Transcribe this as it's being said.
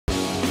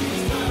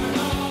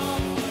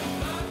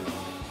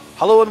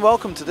Hello and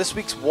welcome to this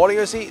week's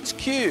Warriors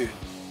HQ.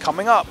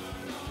 Coming up,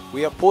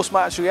 we have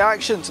post-match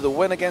reaction to the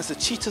win against the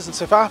Cheetahs in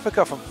South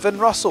Africa from Finn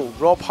Russell,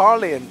 Rob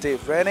Harley and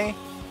Dave Rennie.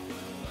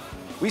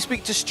 We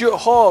speak to Stuart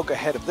Hogg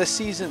ahead of this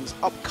season's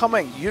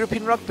upcoming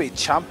European Rugby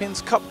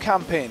Champions Cup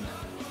campaign.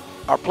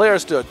 Our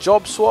players do a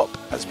job swap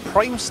as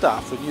Prime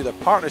staff renew their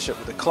partnership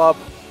with the club,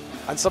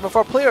 and some of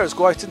our players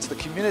go out into the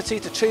community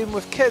to train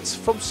with kids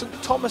from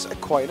St Thomas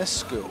Aquinas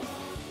School.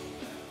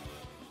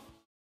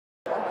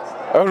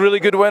 A really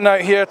good win out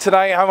here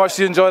tonight. How much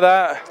do you enjoy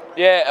that?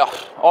 Yeah,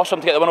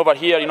 awesome to get the win over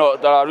here. You know,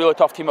 they're a really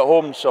tough team at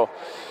home, so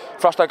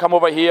first I come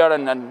over here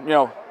and you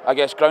know, I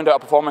guess ground out a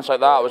performance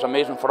like that was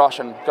amazing for us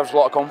and gives us a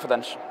lot of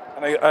confidence.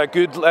 And a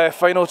good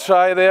final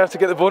try there to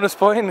get the bonus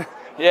point.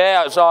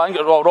 Yeah, it was, I think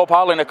it was Rob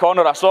Harley in the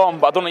corner. I saw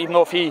him, but I don't even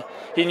know if he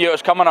knew it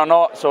was coming or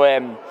not. So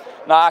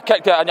nah, I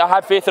kicked it and I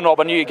had faith in Rob.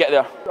 I knew he'd get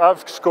there.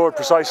 I've scored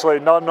precisely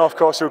none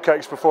off-crossfield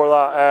kicks before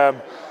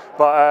that.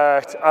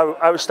 But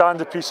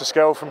outstanding piece of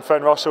skill from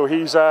Finn Russell.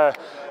 He's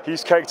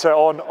kicked it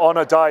on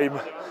a dime.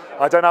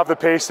 I didn't have the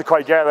pace to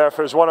quite get there. If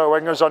it was one of the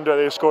wingers under it,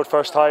 they scored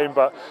first time.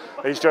 But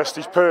he's kicked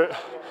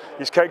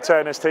it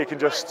and it's taken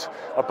just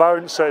a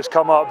bounce. It's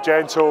come up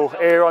gentle,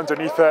 air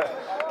underneath it,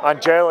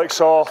 angelic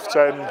soft,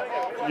 and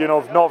you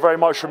know, not very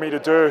much for me to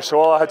do. So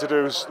all I had to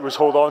do was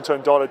hold on to it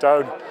and dot it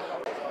down.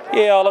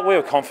 Yeah, look, we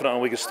were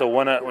confident we could still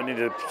win it. We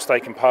needed to stay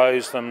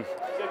composed, and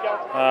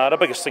the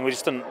biggest thing, we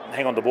just didn't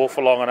hang on the ball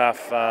for long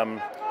enough.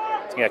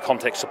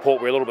 Contact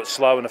support, we were a little bit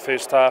slow in the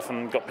first half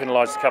and got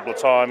penalised a couple of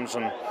times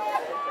and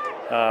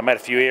made a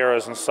few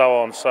errors and so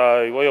on.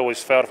 So we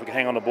always felt if we could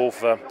hang on the ball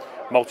for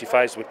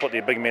multi-phase, we'd put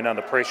their big men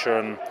under pressure.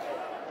 And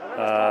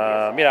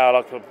we've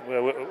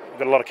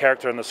got a lot of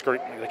character in this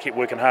group. They keep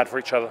working hard for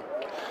each other.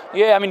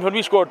 Yeah, I mean, when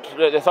we scored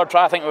the third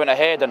try, I think we went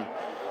ahead, and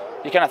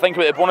you kind of think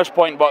about the bonus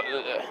point, but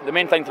the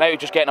main thing tonight was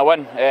just getting a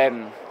win.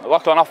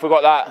 Luckily enough, we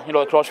got that, you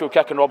know, the crossfield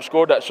kick, and Rob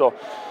scored it. So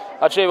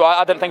I'd say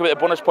I didn't think about the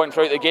bonus point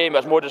throughout the game. It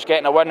was more just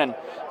getting a win, and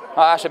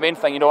that's the main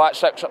thing. You know, that's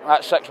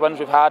six wins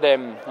we've had,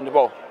 and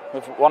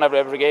we've won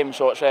every game.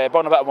 So it's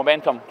brought a bit of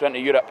momentum to into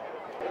Europe.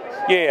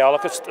 Yeah,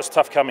 look, it's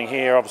tough coming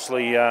here.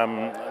 Obviously,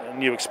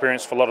 new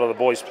experience for a lot of the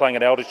boys playing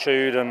at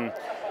altitude, and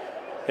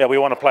yeah, we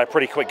want to play a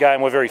pretty quick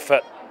game. We're very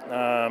fit.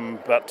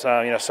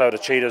 So the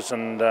Cheetahs,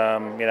 and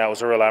it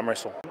was a real arm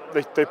wrestle.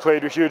 They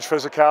played with huge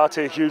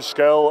physicality, huge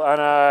skill,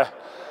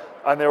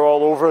 and they were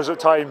all over us at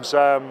times,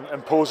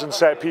 imposing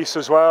set piece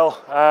as well.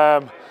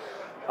 That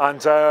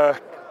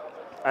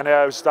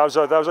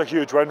was a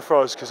huge win for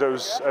us because it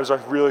was a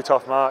really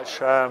tough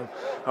match, and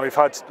we've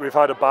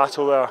had a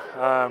battle there.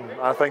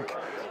 I think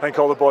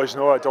all the boys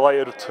know it.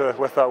 Delighted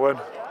with that win.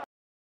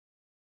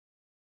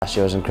 Last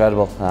year was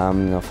incredible.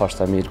 First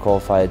time we'd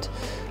qualified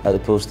at the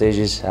pool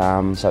stages, so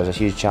it was a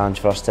huge challenge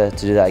for us to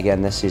do that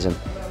again this season.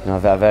 A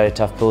very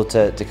tough pool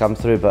to come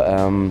through, but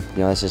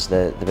this is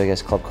the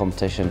biggest club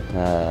competition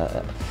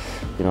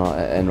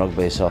in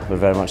rugby, so we're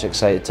very much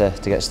excited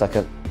to get stuck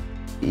in.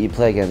 You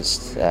play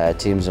against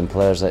teams and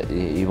players that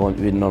you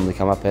wouldn't normally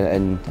come up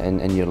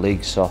in your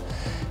league, so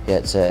yeah,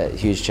 it's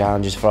huge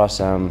challenges for us.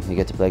 You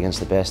get to play against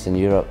the best in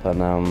Europe,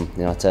 and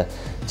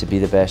to be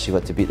the best, you've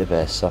got to beat the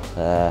best. So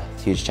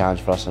huge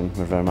challenge for us, and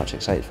we're very much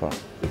excited for it.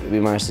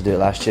 We managed to do it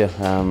last year,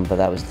 but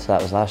that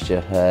was last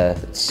year.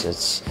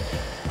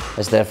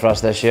 It's there for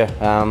us this year.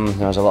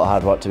 There's a lot of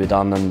hard work to be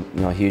done, and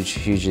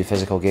hugely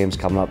physical games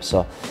coming up.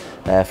 So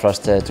for us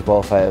to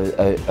qualify out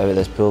of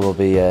this pool will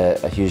be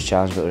a huge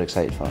challenge, but we're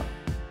excited for it.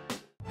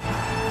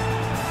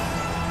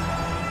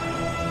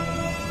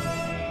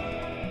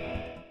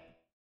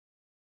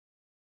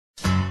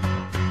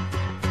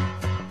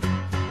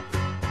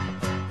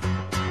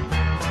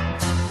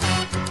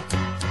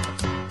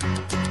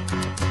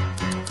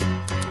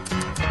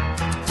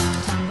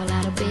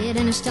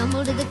 And I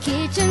stumble to the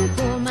kitchen,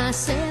 pour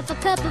myself a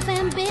cup of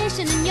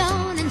ambition, and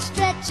yawn and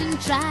stretch and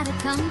try to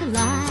come to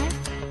life.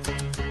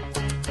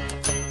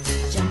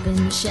 Jump in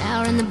the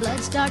shower and the blood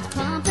starts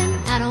pumping.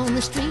 Out on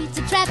the streets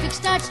the traffic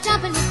starts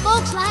jumping, with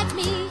folks like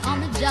me on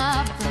the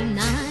job from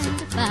 9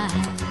 to 5.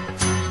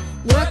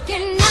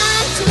 Working 9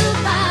 to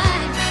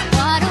 5,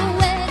 what a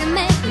way to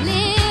make a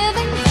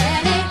living.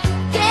 Barely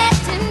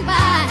getting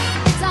by,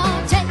 it's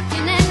all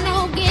taking and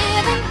no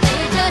giving.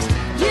 They just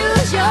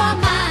use your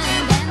mind.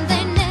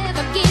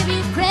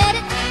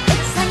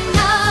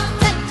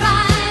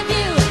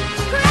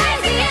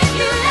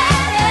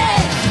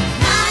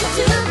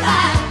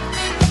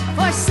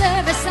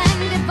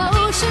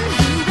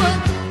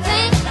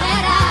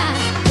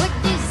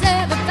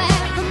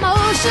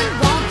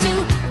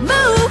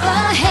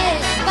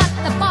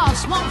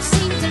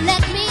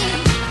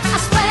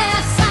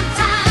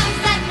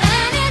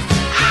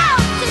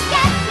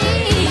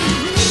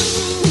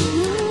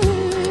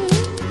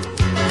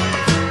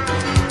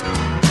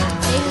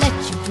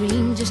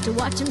 To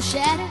watch him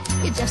shatter,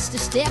 you're just a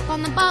step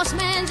on the boss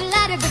man's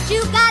ladder, but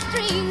you got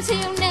dreams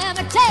he'll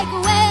never take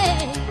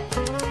away.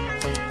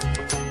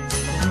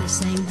 On the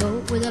same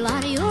boat with a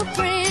lot of your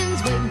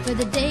friends, waiting for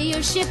the day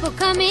your ship will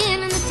come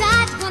in, and the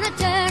tide's gonna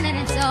turn and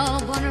it's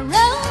all gonna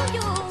roll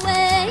your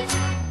way.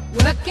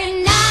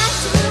 Working 9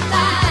 to 5.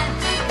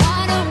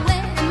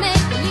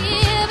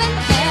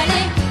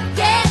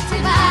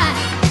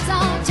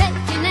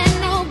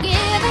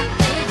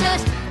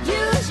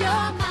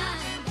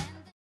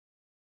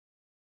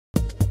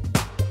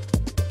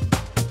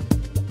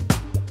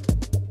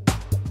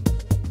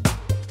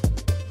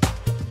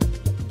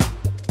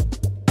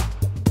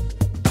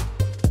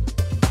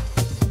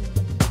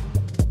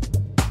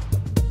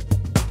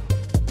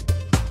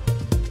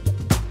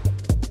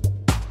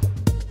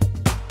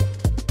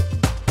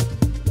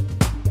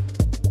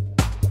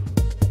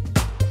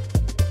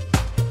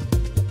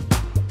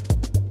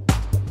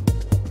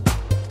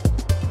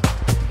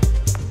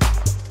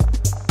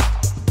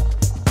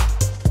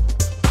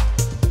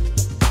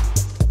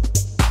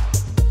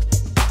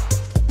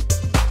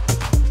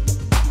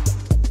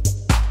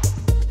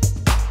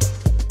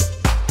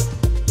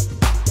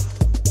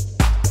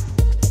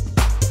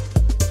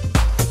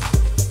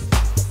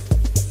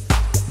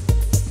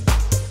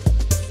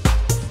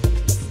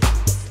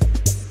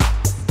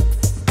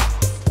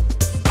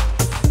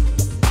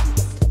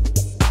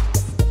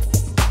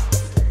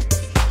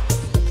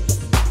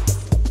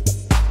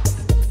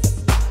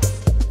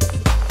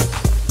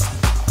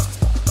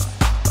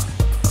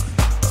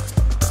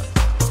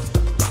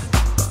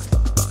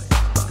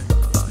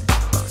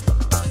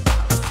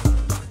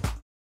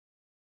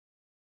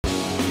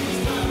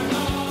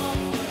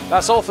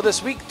 That's all for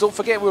this week. Don't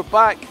forget we're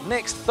back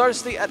next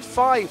Thursday at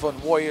 5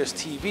 on Warriors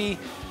TV,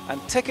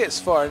 and tickets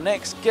for our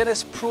next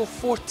Guinness Pro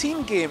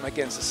 14 game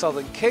against the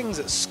Southern Kings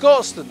at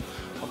Scotstoun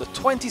on the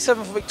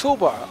 27th of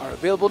October are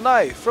available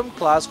now from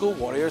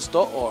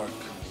glasgowwarriors.org.